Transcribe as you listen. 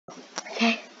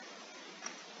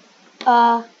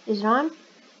Is it on?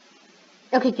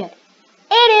 Okay, good.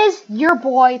 It is your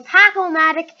boy,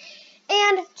 Paco-matic,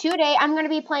 and today I'm going to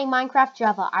be playing Minecraft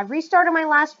Java. I restarted my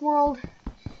last world.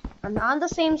 I'm on the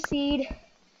same seed.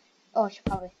 Oh, I should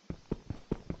probably.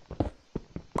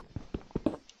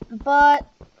 But,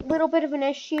 little bit of an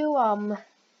issue, I'm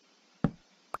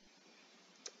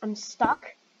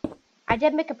stuck. I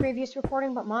did make a previous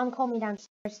recording, but Mom called me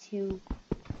downstairs to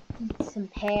eat some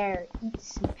pear,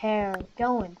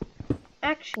 going.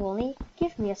 Actually,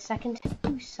 give me a second to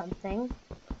do something.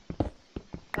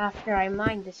 After I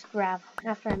mine this granite,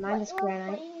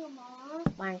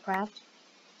 Minecraft.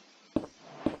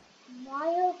 Why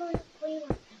are you going to play with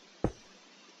them?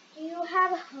 Do you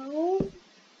have a home?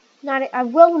 I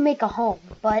will make a home,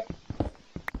 but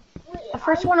I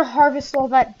first want to harvest all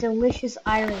that delicious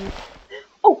iron.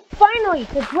 Oh, finally,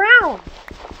 the ground!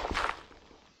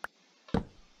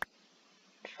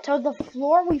 To the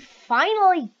floor we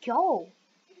finally go.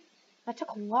 That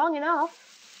took long enough.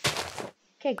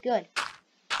 Okay, good.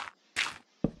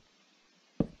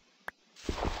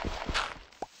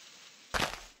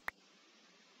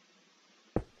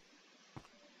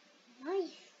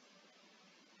 Nice.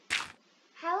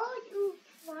 How would you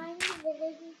find the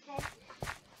village pet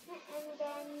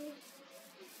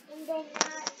and then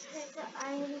pet the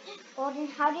iron golden?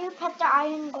 How do you pet the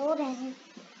iron golden?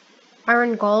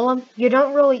 Iron golem? You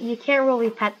can't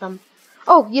really pet them.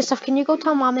 Oh, Yusuf, can you go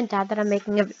tell Mom and Dad that I'm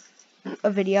making a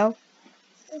video?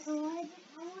 If I want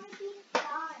to be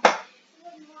God.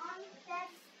 When Mom said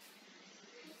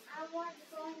I was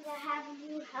going to have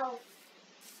you help.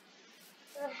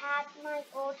 So had my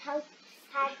old house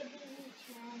had to be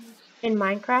returned. In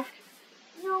Minecraft?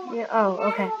 No. Yeah, oh,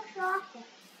 okay.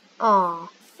 Aw.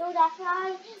 So that's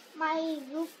why my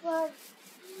roof was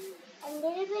a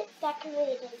little bit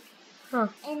decorated. Huh.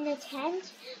 In the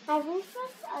tent, my roof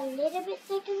was a little bit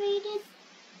decorated.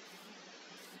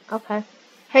 Okay.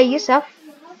 Hey, Yusuf.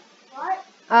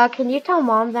 What? Can you tell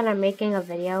Mom that I'm making a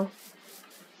video?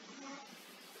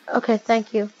 Okay,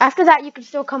 thank you. After that, you can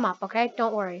still come up, okay?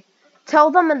 Don't worry. Tell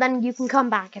them, and then you can come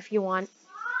back if you want.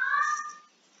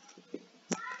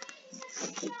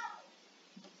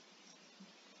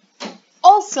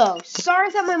 Also, sorry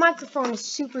that my microphone is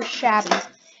super shabby.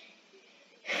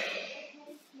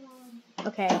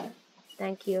 Okay,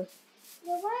 thank you.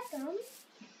 You're welcome.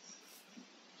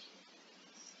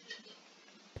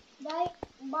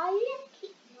 Why do you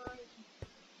keep lying?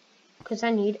 Because I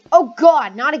need... Oh,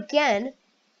 God, not again.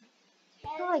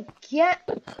 Not again.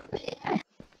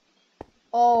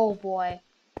 Oh, boy.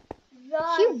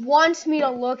 He wants me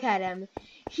to look at him.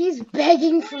 He's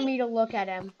begging for me to look at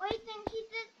him. I think he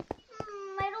said,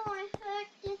 I don't want to hurt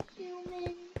this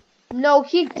human. No,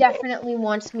 he definitely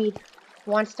wants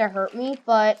to hurt me,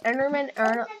 but Endermen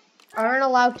aren't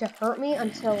allowed to hurt me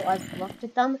until I've looked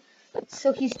at them.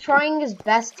 So he's trying his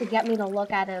best to get me to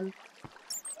look at him.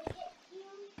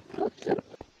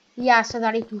 Yeah, so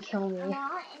that he can kill me.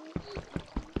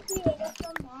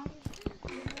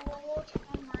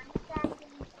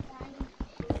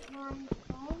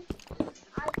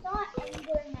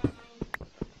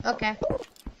 Okay.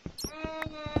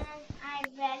 And I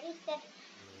read it said,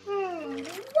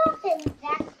 nothing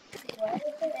that good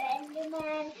for the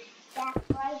Enderman. That's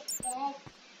why I said,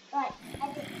 but I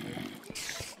didn't.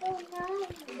 So now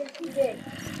I'm defeated.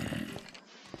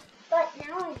 But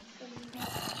now I'm saying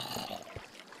that.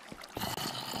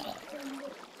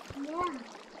 Yeah.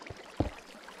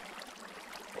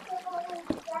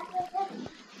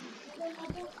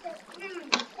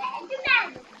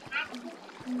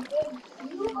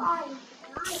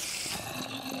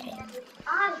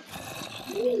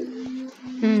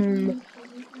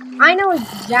 I know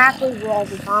exactly where all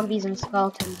the zombies and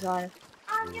skeletons are.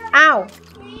 Ow!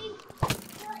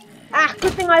 Ah,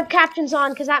 good thing I have captions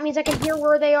on, because that means I can hear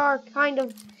where they are, kind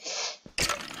of.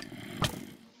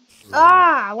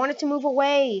 Ah, I wanted to move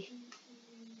away.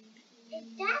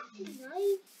 Is that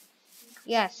tonight?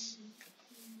 Yes.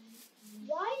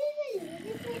 Why does it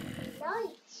leave it at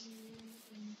night?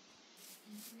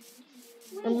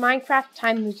 In Minecraft,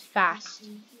 time moves fast.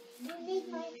 You need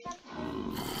Minecraft?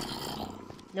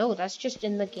 No, that's just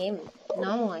in the game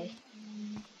normally.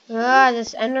 Ah,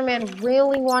 this Enderman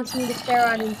really wants me to stare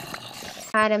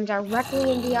at him directly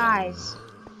in the eyes.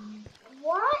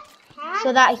 What?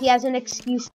 So that he has an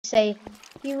excuse to say,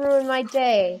 he ruined my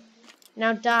day.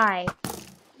 Now die.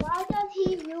 Why does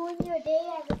he ruin your day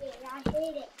every day? I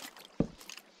hate it.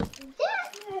 Is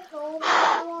that your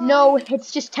home? No,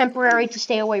 it's just temporary to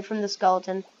stay away from the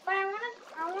skeleton. But I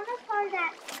wanna start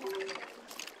that.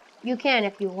 You can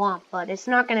if you want, but it's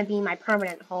not gonna be my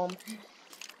permanent home.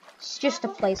 It's just a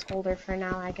placeholder for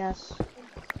now, I guess.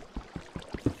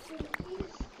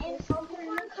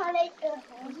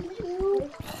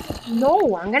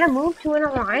 No, I'm gonna move to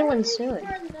another island soon.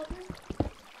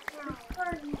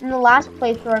 In the last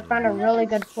playthrough, I found a really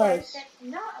good place.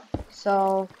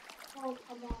 So. Oh,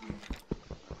 come on.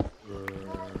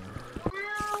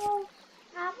 Now,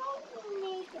 how about we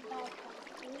make a bed?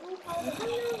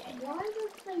 Why the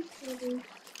place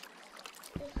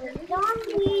the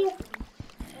zombie,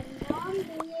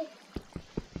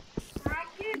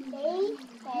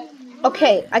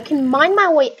 Okay, I can mine my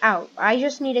way out. I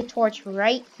just need a torch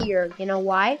right here. You know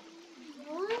why?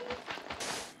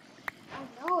 I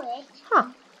know it. Huh.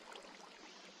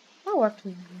 That worked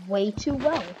way too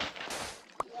well.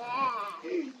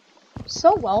 Yeah.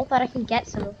 So well that I can get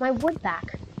some of my wood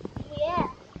back. Yeah.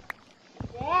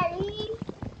 Daddy.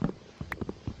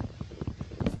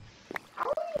 How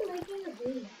are you making a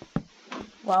video?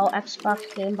 Well, Xbox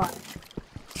Gamebar.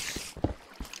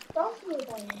 Don't do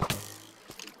that.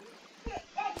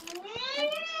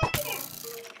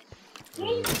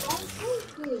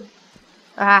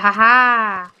 Ah ha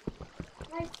ha.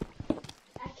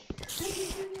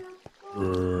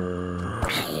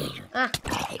 Ah,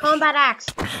 combat axe.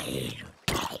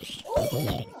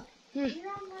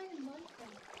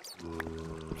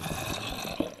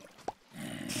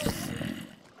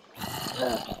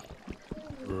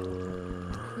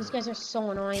 These guys are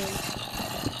so annoying.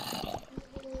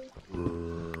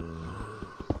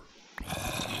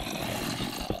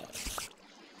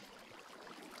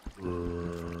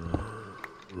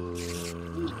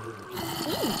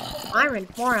 Iron,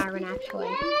 more iron actually.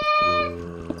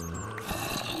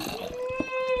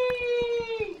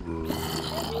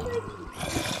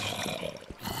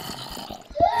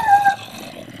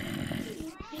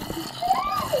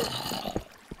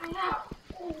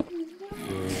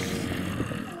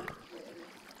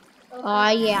 Oh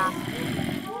yeah.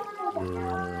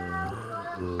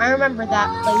 I remember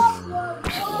that place.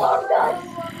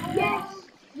 Yes.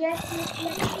 Yes.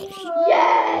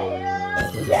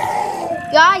 Yes.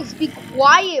 Yes. Guys, be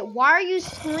quiet. Why are you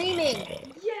screaming?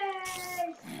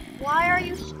 Yes. Why are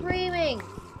you screaming?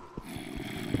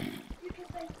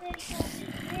 Because I said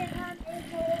something and I'm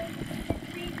able to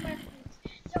read reference.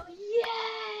 So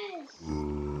yes.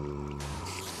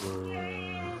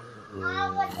 Yes. I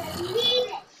want to leave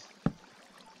it.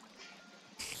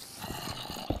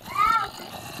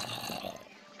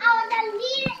 I want to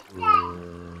leave it then.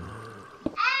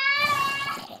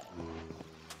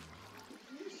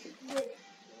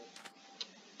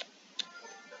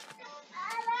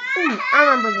 Ooh, I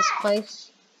remember this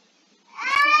place.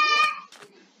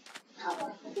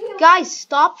 Guys,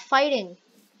 stop fighting.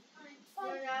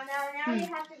 Now you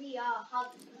have to be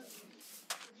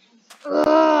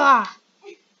Ugh.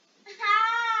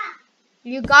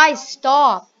 You guys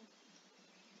stop.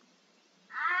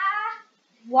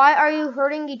 Why are you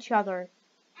hurting each other?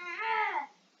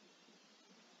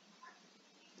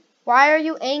 Why are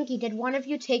you angry? Did one of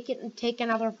you take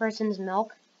another person's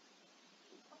milk?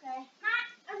 Okay.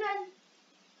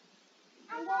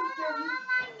 Mama,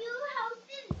 your house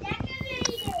is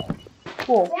decorated.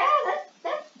 Cool. Yeah,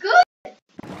 that's good.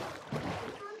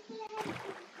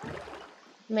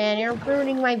 Man, you're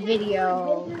ruining my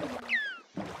video.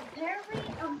 Apparently,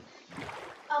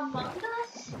 Among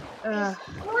Us Ugh. is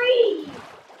free.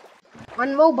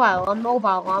 On mobile, No,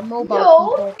 people.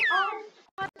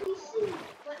 on PC,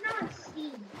 but not on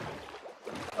Steam.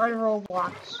 On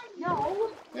Roblox. No,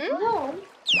 Hmm? no,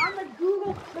 on the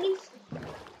Google Play Store.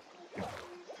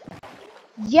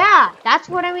 Yeah, that's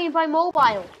what I mean by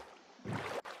mobile.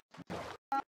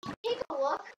 Take a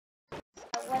look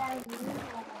at what I mean.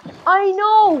 I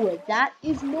know, that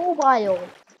is mobile.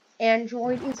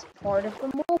 Android is part of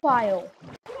the mobile.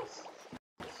 Yes.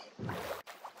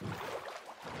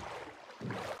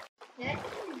 That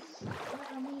is what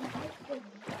I mean.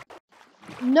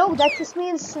 No, that just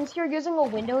means since you're using a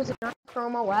Windows and not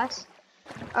Chrome OS,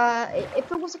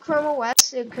 if it was a Chrome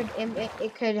OS, it could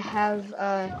have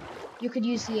you could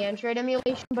use the Android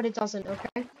emulation, but it doesn't.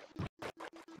 Okay.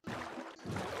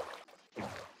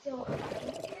 So,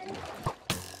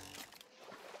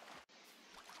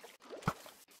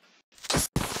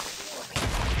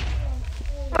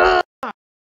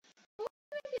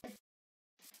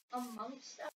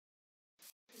 amongst us,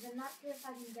 because I'm not sure if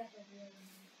I can get the real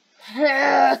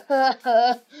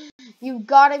one. You've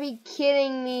got to be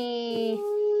kidding me.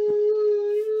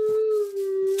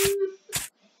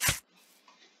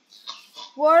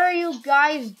 What are you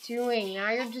guys doing?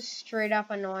 Now you're just straight up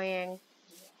annoying.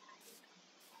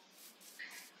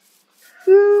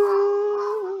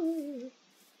 Imagine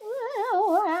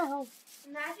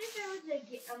if there was a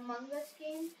Among Us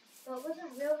game, but it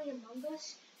wasn't really Among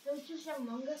Us. It was just an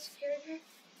Among Us character,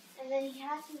 and then he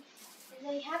has to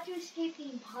They have to escape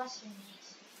the imposter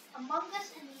maze. Among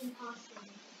Us and the imposter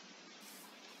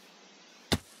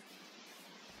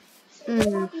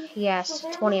maze. Yes,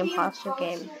 20 imposter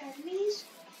game. Enemies?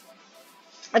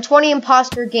 A 20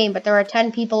 imposter game, but there are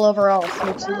 10 people overall, so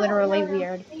it's literally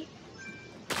weird.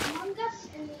 Among Us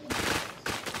and the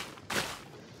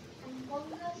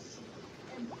Among Us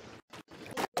and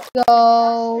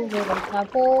Go, little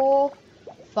couple,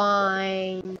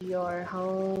 find your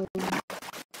home.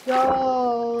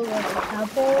 Go, little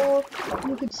couple.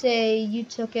 You could say you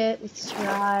took it with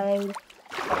stride.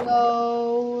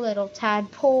 Go, little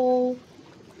tadpole,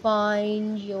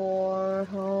 find your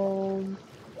home.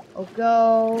 Oh,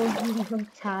 go, you little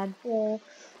tadpole,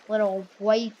 little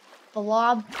white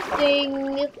blob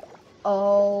thing.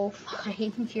 Oh,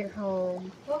 find your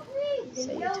home. hopefully So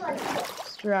video you took like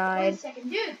stride. wait a second,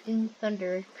 dude. In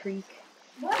Thunder Creek.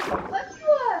 What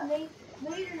you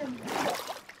made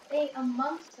a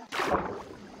amongst us?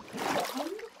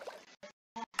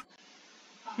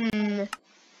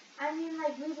 I mean,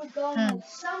 like we would go in like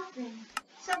something.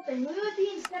 We would be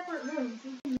in separate rooms.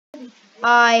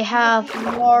 I have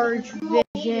large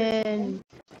vision.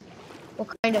 What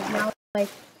kind of now? Like,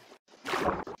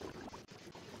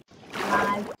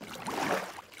 lag.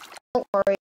 Don't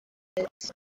worry.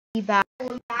 It's be back.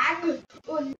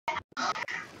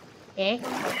 Eh?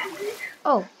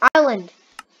 Oh, island.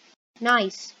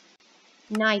 Nice.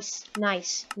 Nice,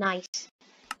 nice, nice.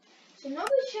 So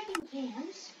nobody's checking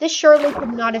cams. This surely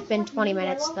could not have been 20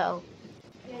 minutes, though.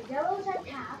 Yeah, yellow's at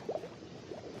tap.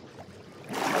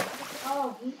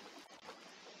 Oh,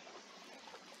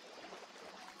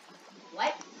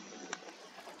 what?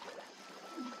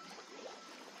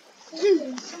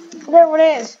 There it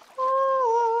is.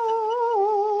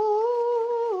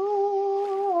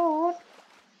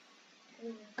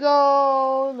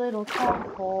 Go, little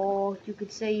tadpole. You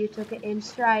could say you took it in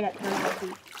stride at Thunder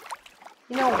Creek.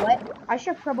 You know what? I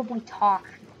should probably talk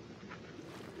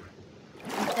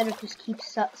instead of just keep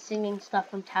singing stuff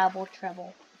from Tadpole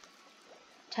Tremble.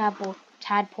 Tadpole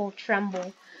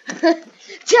Tremble.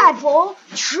 Tadpole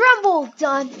Tremble!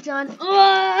 Dun dun.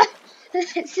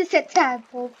 It's just a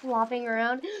tadpole flopping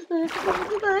around,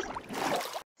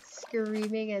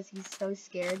 screaming as he's so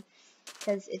scared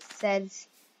because it says.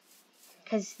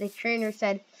 Because the trainer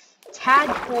said,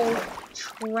 tadpole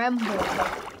tremble.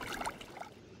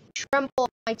 Tremble,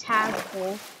 my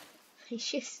tadpole. He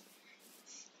just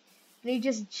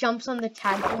jumps on the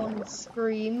tadpole and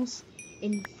screams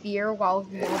in fear while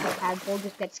the tadpole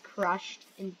just gets crushed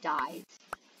and dies.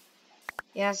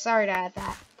 Yeah, sorry to add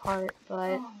that part,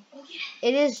 but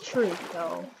it is true,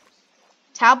 though.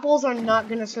 Tadpoles are not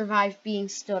going to survive being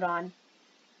stood on.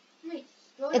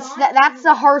 That's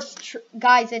the harsh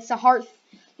guys, it's a harsh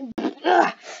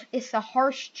it's the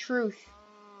harsh truth.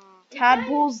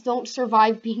 Tadpoles don't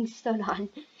survive being stood on.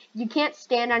 You can't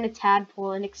stand on a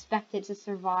tadpole and expect it to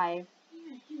survive.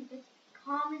 Yeah, dude, that's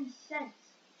common sense.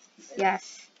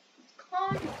 Yes. It's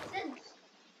common sense.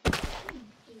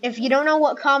 If you don't know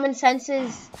what common sense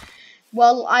is,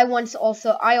 well, I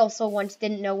also once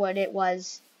didn't know what it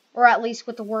was, or at least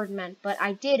what the word meant, but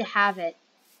I did have it.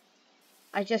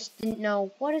 I just didn't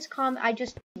know what is I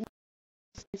just didn't know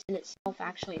what sense in itself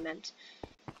actually meant.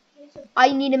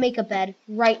 I need to make a bed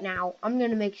right now. I'm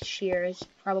gonna make shears,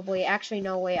 probably. Actually,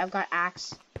 no, wait, I've got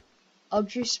axe. I'll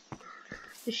just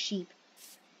the sheep.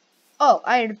 Oh,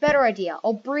 I had a better idea.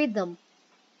 I'll breed them.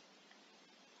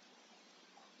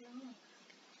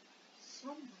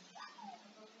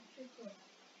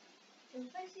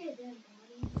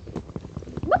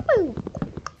 Woo!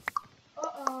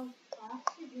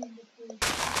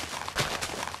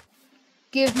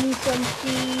 Give me some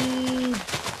seeds.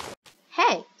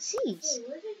 Hey, seeds. Wait,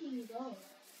 where did you go?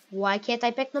 Why can't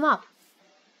I pick them up?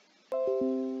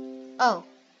 Oh.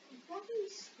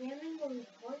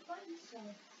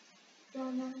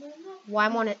 Why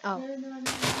I'm on it? Oh.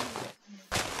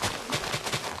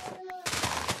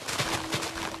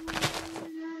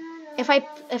 If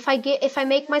I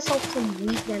make myself some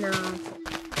wheat, then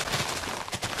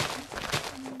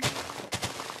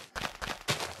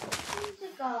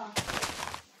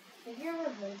Have you ever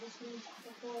heard this music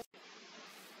before?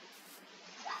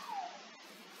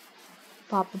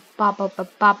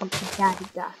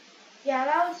 Yeah,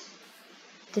 that was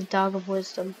the dog of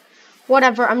wisdom.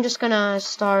 Whatever, I'm just gonna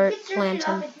start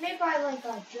planting. It's made by like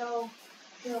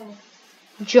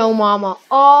Joe Mama.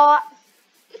 Oh.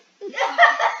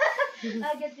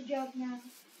 I get the joke now.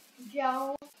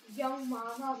 Joe, young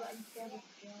mama, but instead of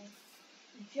Joe.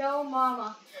 Joe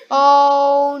Mama.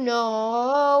 Oh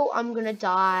no, I'm gonna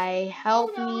die.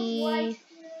 Help me.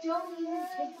 Don't even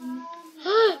take me.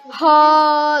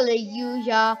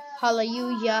 Hallelujah,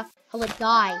 hallelujah, hallelujah,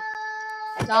 die,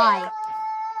 die.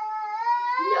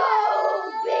 No,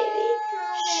 baby.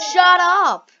 Shut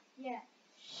up. Yeah.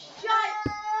 Shut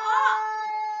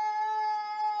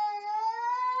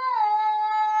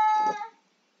up.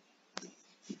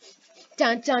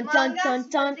 Dun dun dun dun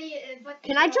dun. But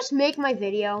Can I just make my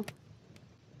video?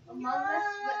 Among Us,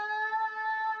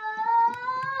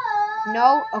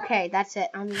 No? Okay, that's it.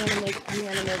 I'm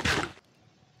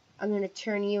gonna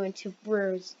turn you into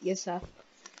Bruce, Yusuf.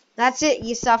 That's it,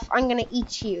 Yusuf. I'm gonna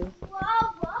eat you.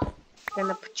 What?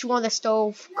 Gonna put you on the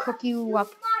stove, cook you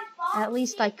up. At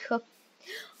least I cook.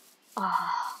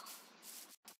 Oh.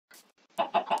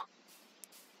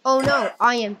 Oh no,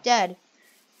 I am dead.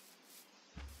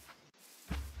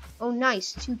 Oh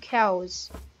nice, 2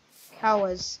 cows.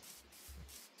 Cows.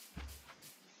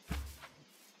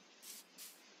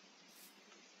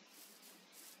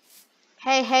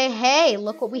 Hey, hey, hey,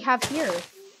 look what we have here.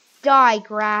 Die,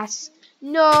 grass.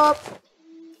 Nope.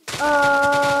 Oh.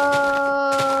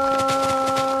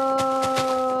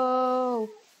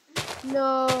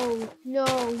 No, no,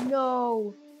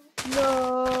 no,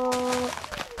 no.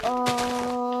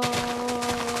 Oh.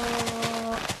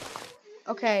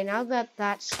 Okay, now that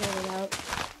that's sorted out,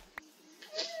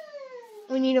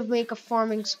 we need to make a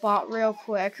farming spot real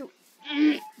quick.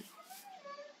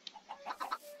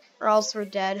 Or else we're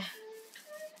dead.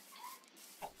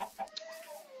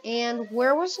 And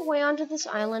where was the way onto this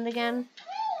island again?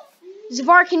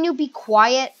 Zavar, can you be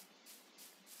quiet?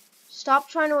 Stop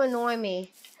trying to annoy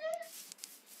me.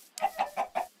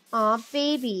 Aw,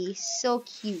 baby. So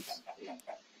cute.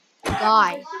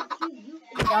 Die.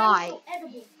 Die.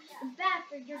 Bad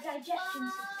for your digestion system.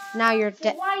 Now you're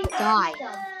dead. Why you Die. eat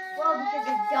them? Well, because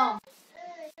you're dumb.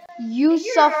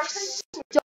 Yusuf,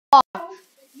 stop.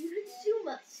 You consume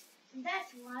us. And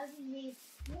that's why we made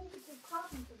multiple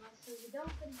copies of us so you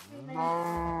don't consume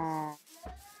anything.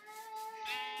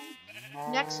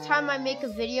 Next time I make a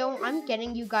video, I'm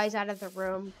getting you guys out of the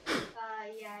room.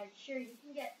 Yeah, sure, you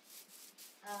can get,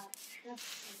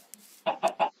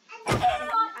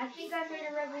 I think I made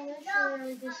a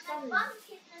revolutionary discovery.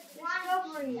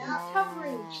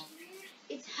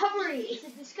 It's hovering. It's a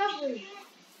discovery.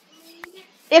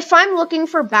 If I'm looking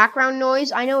for background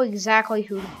noise, I know exactly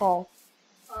who to call.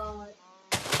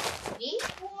 Me?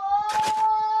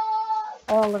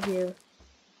 All of you.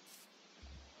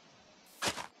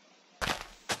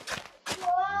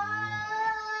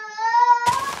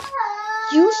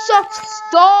 Yusuf,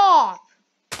 stop!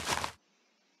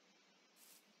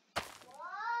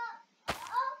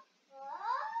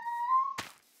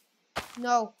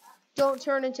 No, don't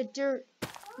turn into dirt.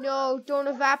 No, don't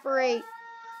evaporate.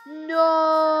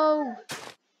 No!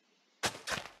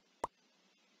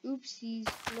 Oopsies.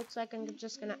 Looks like I'm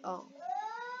just gonna. Oh.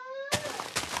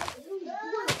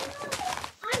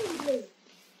 I'm blue.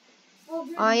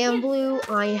 I am blue.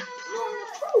 I am.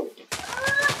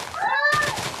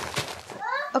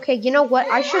 Okay, you know what?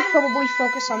 I should probably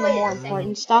focus on the more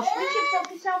important stuff. We should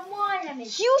focus on one.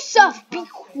 Yusuf, be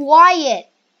quiet!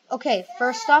 Okay,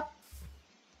 first up,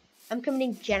 I'm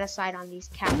committing genocide on these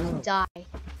cows. Die.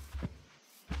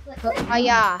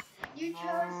 Yeah. You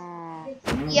chose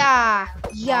this. Yeah.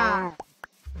 Yeah.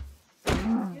 You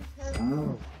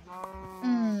chose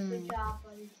Good job,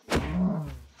 buddy.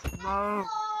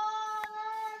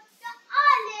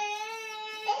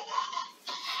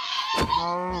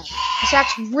 This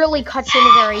axe really cuts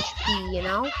into their HP, you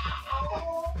know?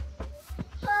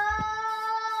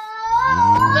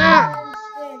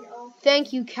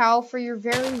 Thank you, Cal, for your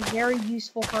very, very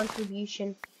useful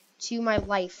contribution to my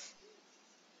life.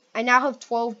 I now have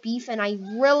 12 beef, and I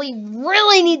really,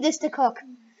 really need this to cook.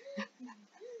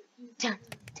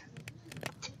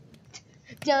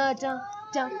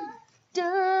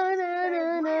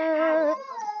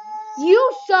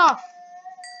 Yusuf!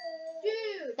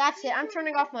 Dude! That's it. I'm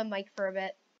turning off my mic for a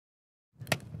bit.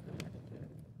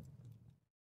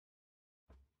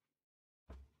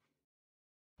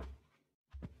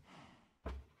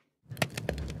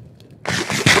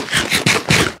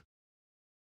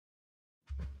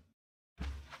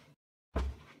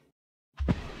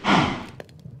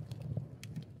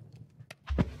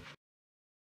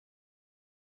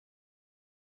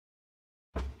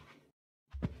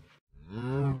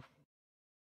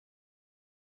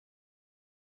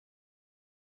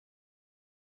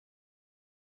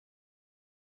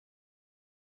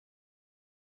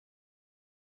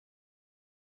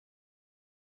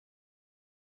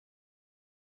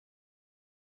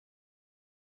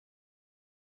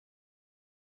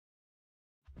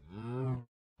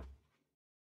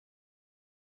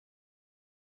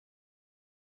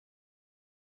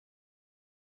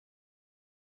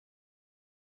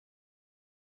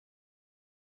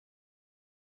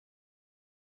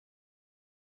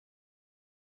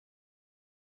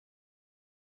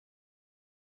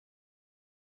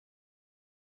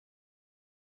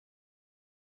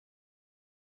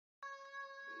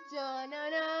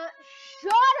 Da-na-na.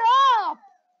 Shut up!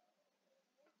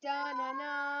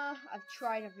 Da-na-na. I've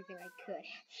tried everything I could.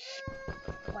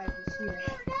 Why was here?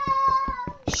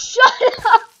 Shut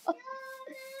up!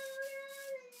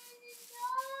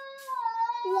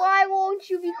 Why won't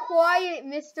you be quiet,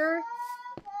 mister?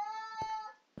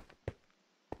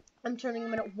 I'm turning a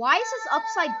minute. Why is this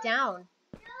upside down?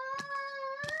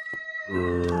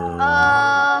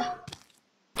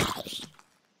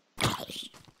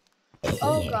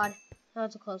 Oh god. That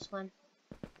was a close one.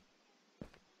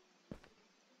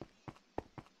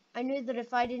 I knew that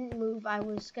if I didn't move, it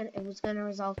was gonna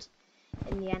result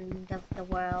in the end of the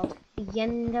world. The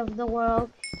end of the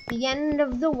world. The end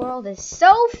of the world is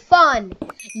so fun!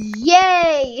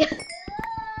 Yay!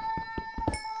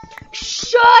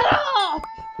 Shut up!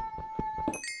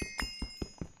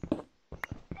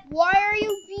 Why are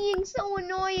you being so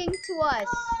annoying to us?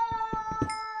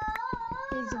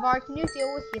 Hey, Zavar, can you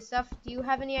deal with your stuff? Do you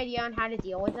have any idea on how to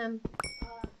deal with them?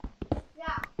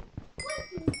 Yeah.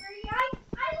 1, 2, 3, I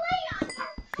lay on him.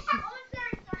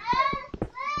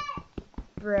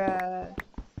 Bruh.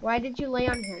 Why did you lay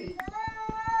on him?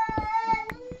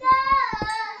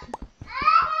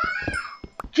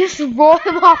 Just roll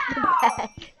him off the bed.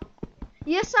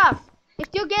 Yusuf, if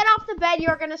you get off the bed,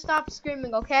 you're gonna stop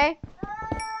screaming, okay?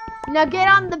 Now get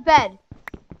on the bed.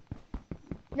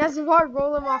 Now Zavar,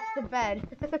 roll him off the bed.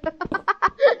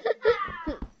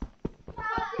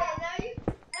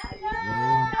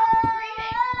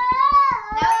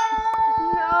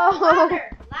 No.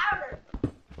 Louder.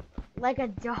 Like a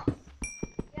dog.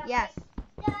 Yes.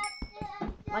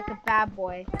 Like a bad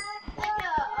boy.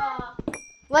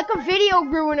 Like a video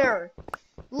ruiner.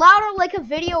 Louder like a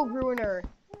video ruiner.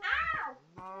 Ow!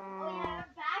 Oh yeah,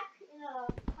 I'm back in a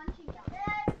punching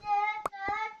bag.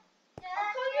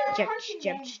 Jump,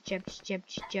 jump, jump, jump, jump, jump,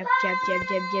 jump, jump,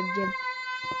 jump, jump.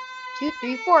 2,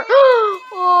 3, 4. Oh!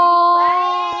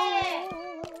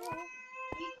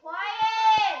 Be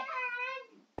quiet!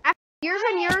 After years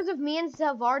and years of me and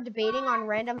Zavar debating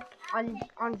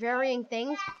on varying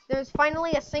things, there's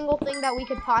finally a single thing that we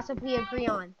could possibly agree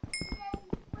on.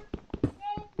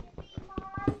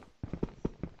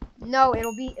 No,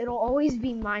 it'll always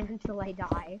be mine until I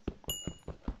die.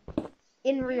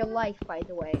 In real life, by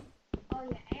the way. Oh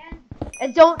yeah,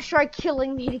 And don't try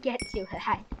killing me to get to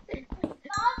that.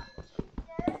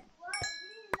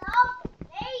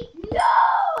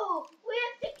 No! We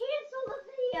have to cancel the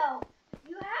video.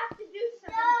 You have to do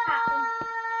something,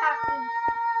 Captain.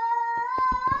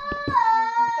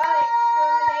 Got it,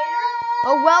 exterminator.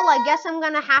 Oh well, I guess I'm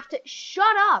gonna have to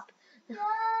shut up.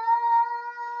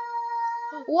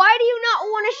 Why do you not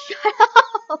want to shut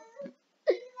up?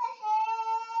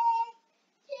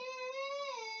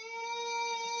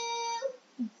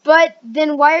 But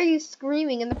then why are you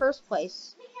screaming in the first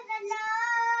place?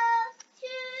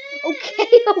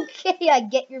 Okay, I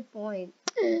get your point.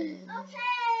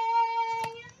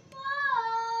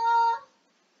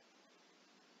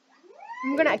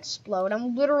 I'm gonna explode.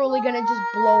 I'm literally gonna just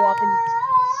blow up and...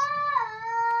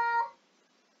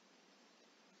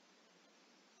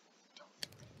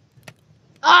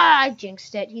 Ah, I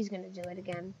jinxed it. He's gonna do it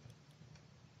again.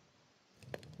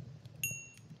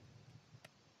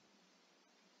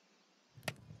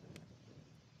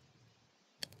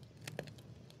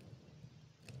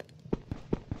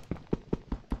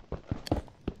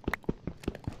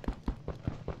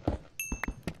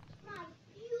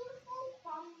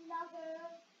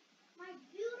 My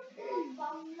beautiful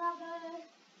bum lover.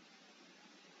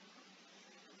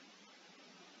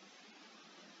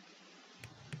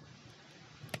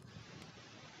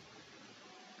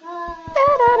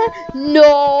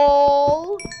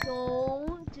 No,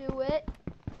 don't do it.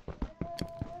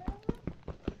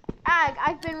 Ag,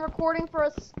 I've been recording for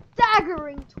a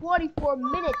staggering 24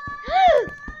 minutes.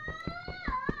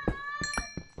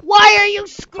 Why are you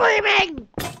screaming?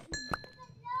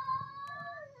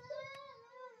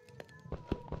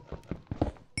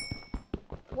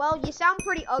 Well, you sound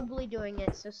pretty ugly doing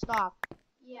it, so stop.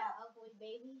 Yeah, ugly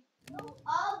baby. You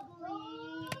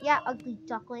ugly. Yeah, ugly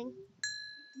duckling.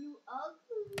 You ugly.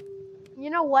 You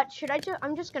know what?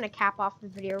 I'm just gonna cap off the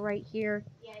video right here.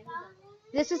 Yeah,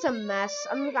 This is a mess.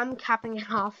 I'm capping it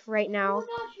off right now. oh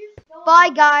gosh, you're so Bye,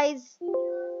 guys.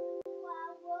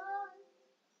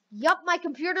 Yup, my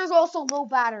computer's also low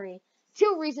battery.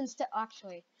 2 reasons to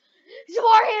actually.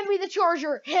 Zavar, hand me the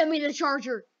charger. Hand me the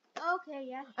charger. Okay,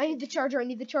 yeah. I need the charger. I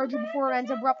need the charger before it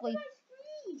ends abruptly.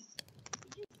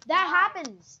 That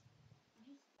happens.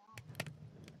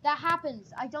 That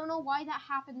happens. I don't know why that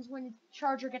happens when the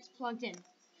charger gets plugged in.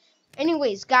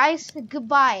 Anyways, guys,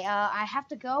 goodbye. I have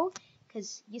to go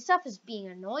because your stuff is being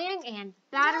annoying and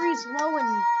battery's low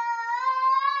and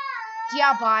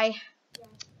Yeah, bye.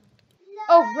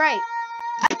 Oh, right.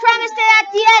 I promised that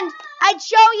at the end I'd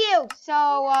show you.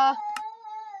 So,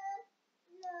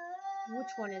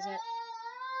 which one is it?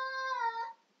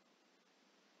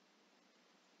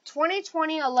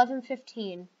 2020 11:15.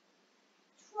 2020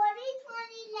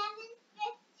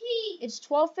 11:15. It's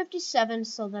 12:57,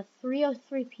 so the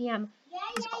 3:03 p.m.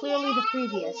 is clearly the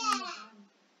previous.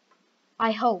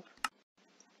 I hope.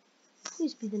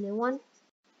 Please be the new one.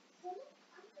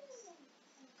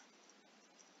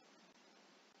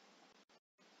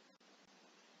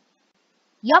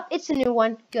 Yup, it's a new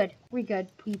one. Good. We're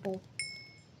good, people.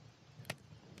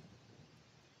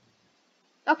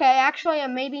 Okay, actually, I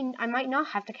might not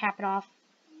have to cap it off.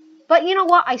 But you know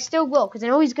what? I still will, because I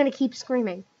know he's going to keep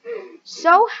screaming.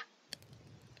 So...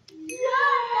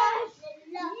 Yes!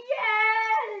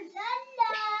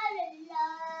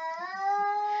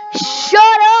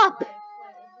 Shut up!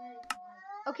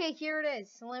 Okay, here it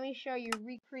is. So let me show you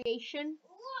recreation.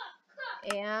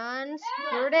 And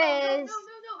here it is.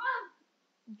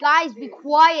 Guys, be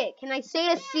quiet. Can I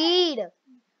say a seed?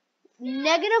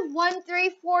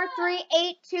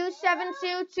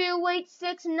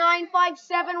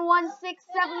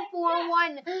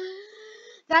 -1343827228695716741.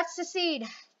 That's the seed.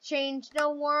 Change the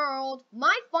world.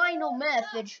 My final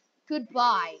message.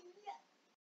 Goodbye.